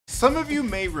Some of you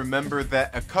may remember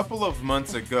that a couple of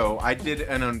months ago, I did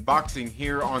an unboxing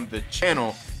here on the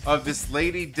channel of this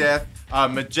Lady Death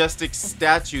Majestic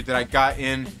statue that I got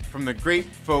in from the great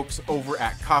folks over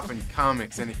at Coffin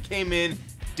Comics, and it came in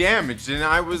damaged, and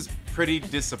I was pretty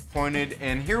disappointed.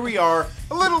 And here we are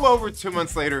a little over 2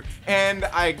 months later, and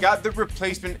I got the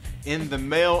replacement in the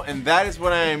mail, and that is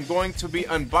what I am going to be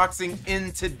unboxing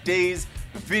in today's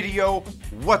video.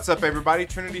 What's up, everybody?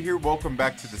 Trinity here. Welcome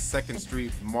back to the Second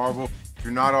Street Marvel. If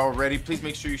you're not already, please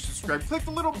make sure you subscribe, click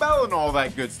the little bell and all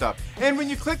that good stuff. And when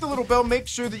you click the little bell, make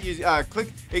sure that you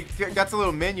click, it got the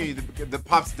little menu that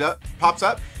pops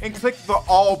up, and click the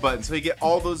all button so you get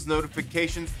all those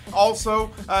notifications.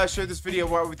 Also, share this video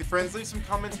with your friends. Leave some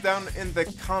comments down in the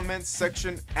comments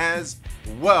section as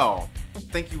well.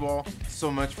 Thank you all so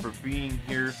much for being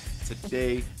here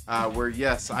today, where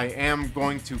yes, I am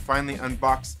going to finally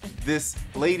unbox this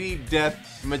Lady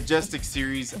Death Majestic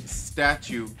series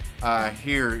statue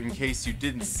here. In case you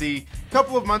didn't see, a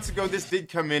couple of months ago this did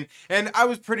come in, and I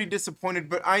was pretty disappointed,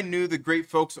 but I knew the great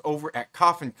folks over at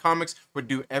Coffin Comics would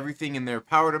do everything in their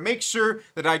power to make sure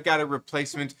that I got a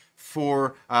replacement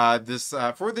for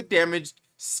for the damaged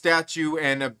statue.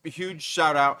 And a huge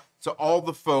shout out to all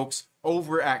the folks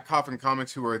over at Coffin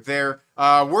Comics who are there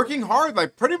working hard,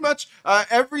 like pretty much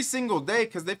every single day,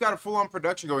 because they've got a full-on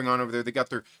production going on over there. They got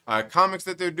their comics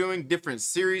that they're doing, different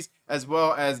series, as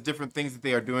well as different things that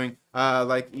they are doing,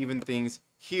 like even things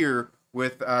here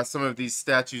with some of these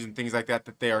statues and things like that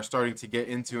that they are starting to get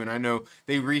into. And I know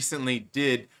they recently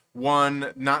did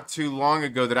one not too long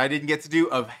ago that I didn't get to do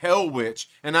of Hell Witch,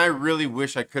 and I really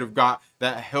wish I could have got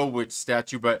that Hell Witch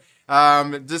statue, but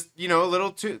just, you know, a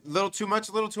little too much,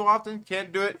 a little too often,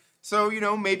 can't do it. So, you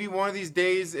know, maybe one of these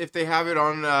days, if they have it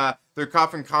on their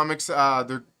Coffin Comics,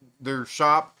 their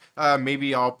shop,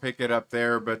 maybe I'll pick it up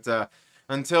there. But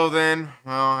until then,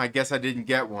 well, I guess I didn't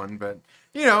get one. But,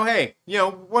 you know, hey, you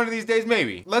know, one of these days,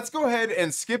 maybe. Let's go ahead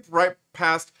and skip right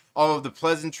past all of the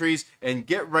pleasantries and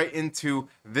get right into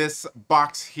this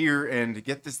box here and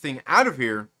get this thing out of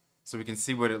here so we can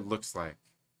see what it looks like.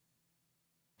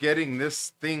 Getting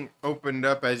this thing opened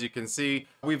up, as you can see,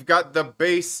 we've got the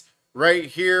base right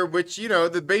here, which, you know,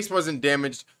 the base wasn't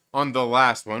damaged on the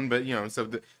last one, but, you know, so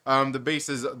the base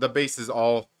is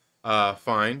all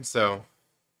fine. So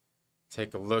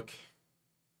take a look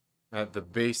at the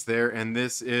base there, and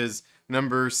this is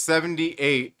number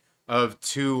 78 of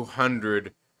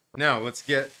 200. Now let's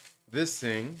get this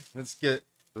thing, let's get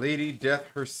Lady Death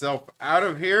herself out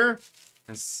of here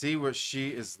and see what she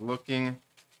is looking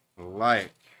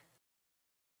like.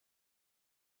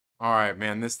 All right,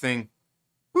 man, this thing,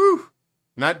 whew,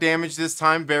 not damaged this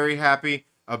time. Very happy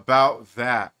about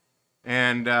that.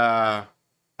 And I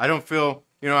don't feel,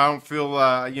 you know, I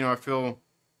feel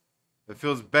it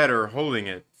feels better holding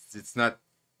it. It's not,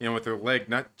 you know, with her leg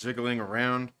not jiggling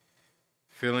around,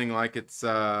 feeling like it's,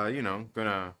 you know,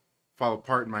 gonna fall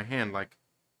apart in my hand, like,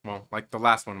 well, like the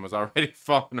last one was already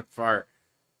falling apart.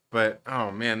 But oh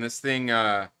man, this thing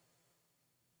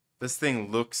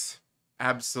looks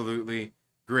absolutely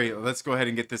great. Let's go ahead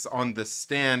and get this on the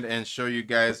stand and show you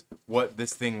guys what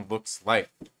this thing looks like.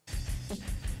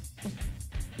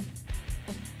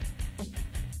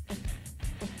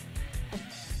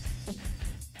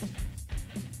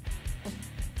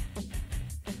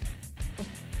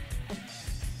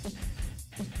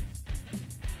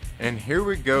 And here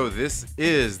we go. This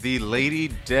is the Lady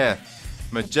Death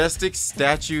Majestic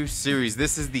Statue Series.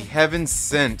 This is the Heaven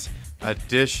Sent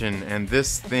edition, and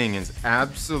this thing is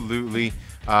absolutely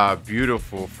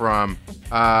beautiful from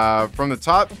the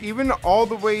top even all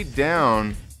the way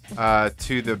down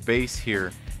to the base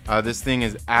here. This thing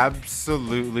is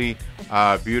absolutely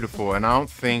beautiful, and I don't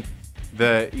think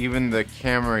that even the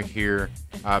camera here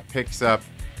picks up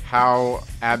how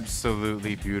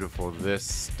absolutely beautiful this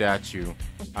statue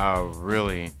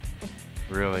really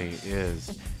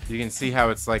is. You can see how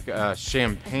it's like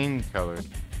champagne colored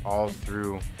all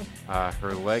through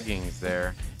her leggings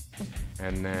there,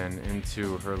 and then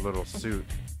into her little suit.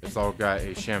 It's all got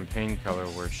a champagne color,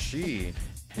 where she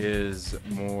is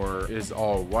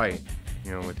all white,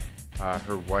 you know, with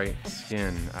her white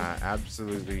skin.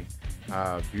 Absolutely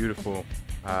beautiful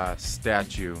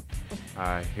statue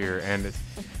here, and it's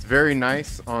very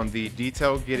nice on the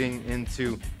detail, getting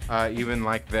into even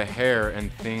like the hair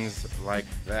and things like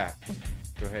that.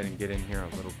 Go ahead and get in here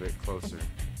a little bit closer.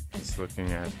 Just looking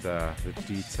at the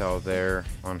detail there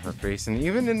on her face, and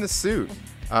even in the suit.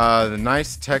 The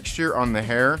nice texture on the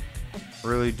hair.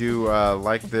 Really do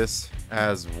like this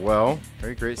as well.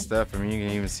 Very great stuff. I mean, you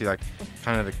can even see like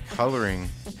kind of the coloring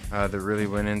that really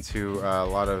went into a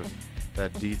lot of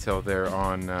that detail there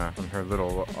on her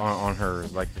little on her,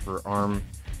 like her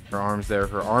arms there,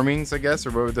 her armings, I guess,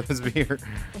 or what would those be?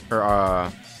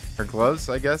 Her gloves,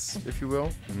 I guess, if you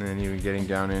will. And then even getting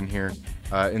down in here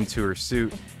into her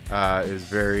suit is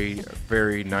very,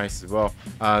 very nice as well.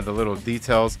 The little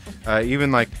details,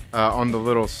 even like on the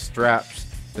little straps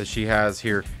that she has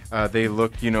here, they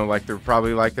look, you know, like they're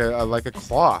probably like a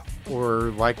cloth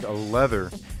or like a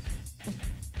leather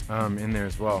in there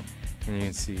as well. And you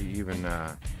can see even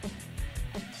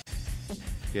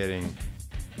getting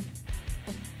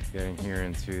here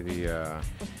into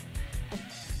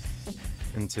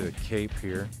the cape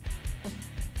here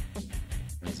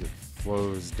as it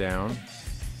flows down.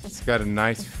 It's got a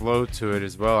nice flow to it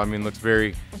as well. I mean, looks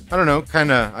very, I don't know,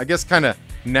 kind of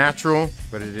natural,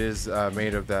 but it is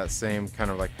made of that same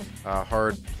kind of like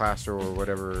hard plaster or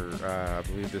whatever I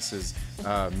believe this is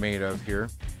made of here.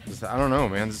 I don't know,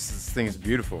 man. This thing is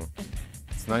beautiful.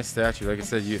 It's a nice statue. Like I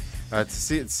said, you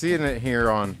seeing it here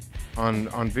on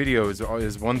video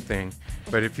is one thing,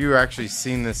 but if you're actually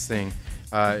seeing this thing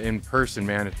in person,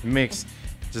 man, it makes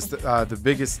just the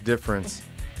biggest difference.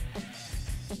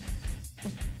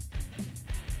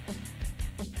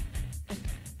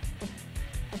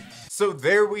 So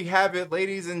there we have it,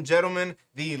 ladies and gentlemen,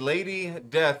 the Lady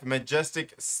Death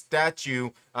Majestic statue.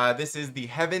 This is the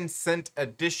Heaven Sent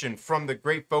edition from the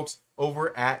great folks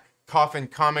over at Coffin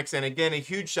Comics. And again, a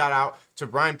huge shout out to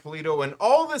Brian Pulido and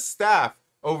all the staff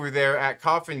over there at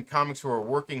Coffin Comics who are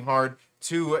working hard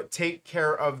to take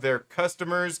care of their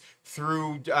customers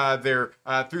through their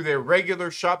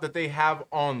regular shop that they have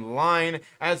online,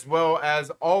 as well as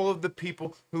all of the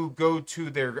people who go to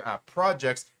their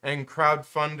projects and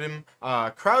crowdfund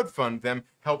them,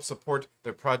 help support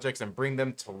their projects and bring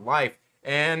them to life.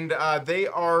 And they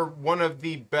are one of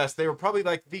the best. They were probably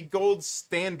like the gold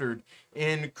standard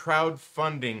in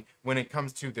crowdfunding when it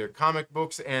comes to their comic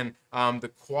books and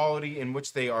the quality in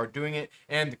which they are doing it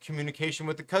and the communication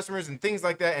with the customers and things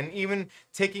like that, and even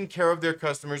taking care of their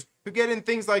customers who get in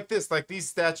things like this, like these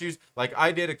statues, like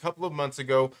I did a couple of months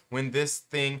ago when this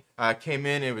thing came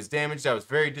in. It was damaged. I was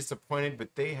very disappointed,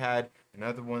 but they had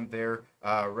another one there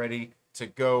ready to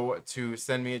go to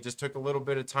send me. It just took a little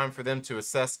bit of time for them to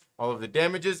assess all of the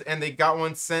damages, and they got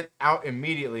one sent out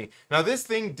immediately. Now this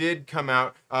thing did come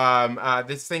out,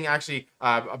 this thing actually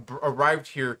arrived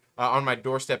here on my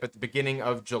doorstep at the beginning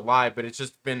of July, but it's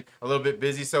just been a little bit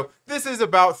busy. So this is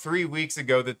about 3 weeks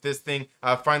ago that this thing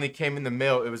finally came in the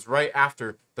mail. It was right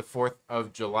after the 4th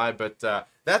of July, but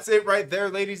that's it right there,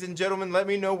 ladies and gentlemen. Let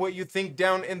me know what you think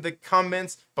down in the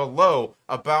comments below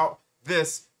about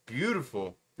this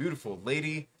beautiful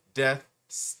Lady Death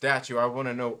statue. I want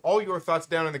to know all your thoughts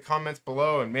down in the comments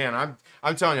below. And man,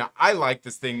 I'm telling you, I like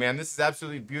this thing, man. This is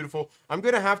absolutely beautiful. I'm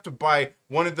gonna have to buy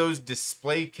one of those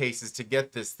display cases to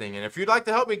get this thing. And if you'd like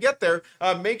to help me get there,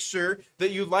 make sure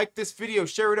that you like this video,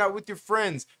 share it out with your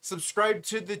friends, subscribe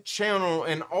to the channel,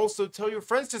 and also tell your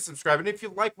friends to subscribe. And if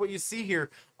you like what you see here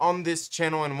on this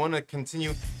channel and want to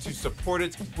continue to support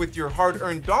it with your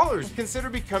hard-earned dollars, consider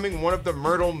becoming one of the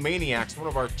Myrtle Maniacs, one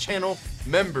of our channel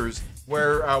members,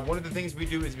 where one of the things we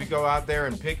do is we go out there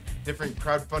and pick different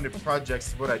crowdfunded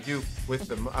projects, what I do with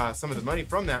the, some of the money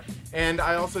from that. And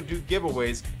I also do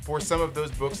giveaways for some of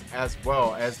those books as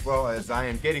well as I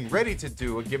am getting ready to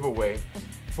do a giveaway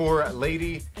for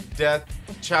Lady Death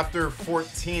Chapter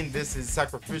 14. This is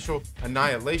Sacrificial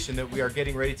Annihilation that we are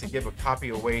getting ready to give a copy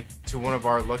away to one of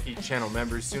our lucky channel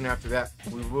members. Soon after that,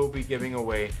 we will be giving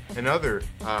away another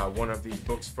one of the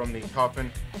books from the Coffin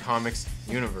Comics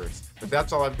universe. But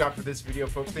that's all I've got for this video,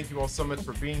 folks. Thank you all so much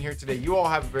for being here today. You all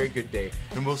have a very good day,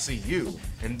 and we'll see you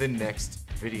in the next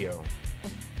video.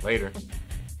 Later.